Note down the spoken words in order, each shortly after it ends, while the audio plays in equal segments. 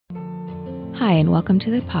Hi, and welcome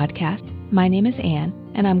to the podcast. My name is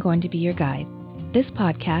Anne, and I'm going to be your guide. This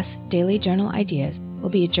podcast, Daily Journal Ideas,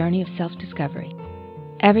 will be a journey of self-discovery.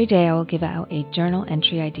 Every day I will give out a journal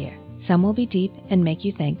entry idea. Some will be deep and make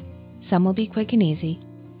you think. Some will be quick and easy.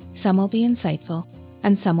 Some will be insightful,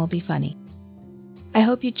 and some will be funny. I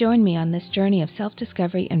hope you join me on this journey of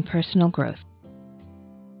self-discovery and personal growth.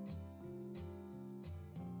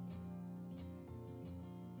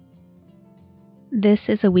 This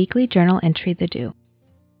is a weekly journal entry, The Do.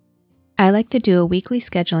 I like to do a weekly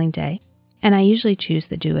scheduling day, and I usually choose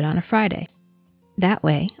to do it on a Friday. That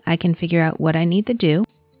way, I can figure out what I need to do,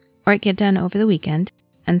 or get done over the weekend,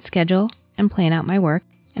 and schedule and plan out my work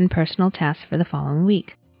and personal tasks for the following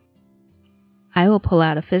week. I will pull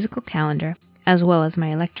out a physical calendar as well as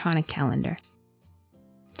my electronic calendar.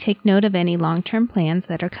 Take note of any long-term plans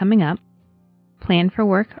that are coming up, plan for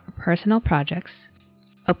work or personal projects,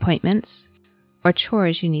 appointments, or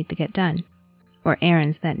chores you need to get done, or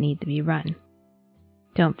errands that need to be run.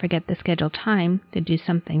 Don't forget to schedule time to do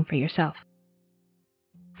something for yourself.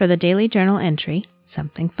 For the daily journal entry,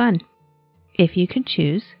 something fun. If you could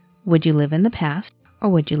choose, would you live in the past or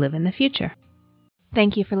would you live in the future?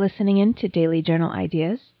 Thank you for listening in to Daily Journal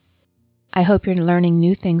Ideas. I hope you're learning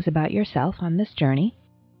new things about yourself on this journey.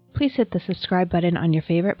 Please hit the subscribe button on your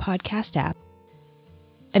favorite podcast app.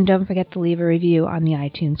 And don't forget to leave a review on the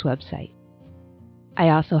iTunes website. I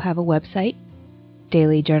also have a website,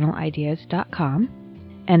 dailyjournalideas.com,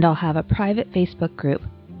 and I'll have a private Facebook group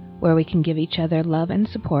where we can give each other love and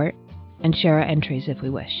support and share our entries if we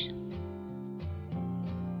wish.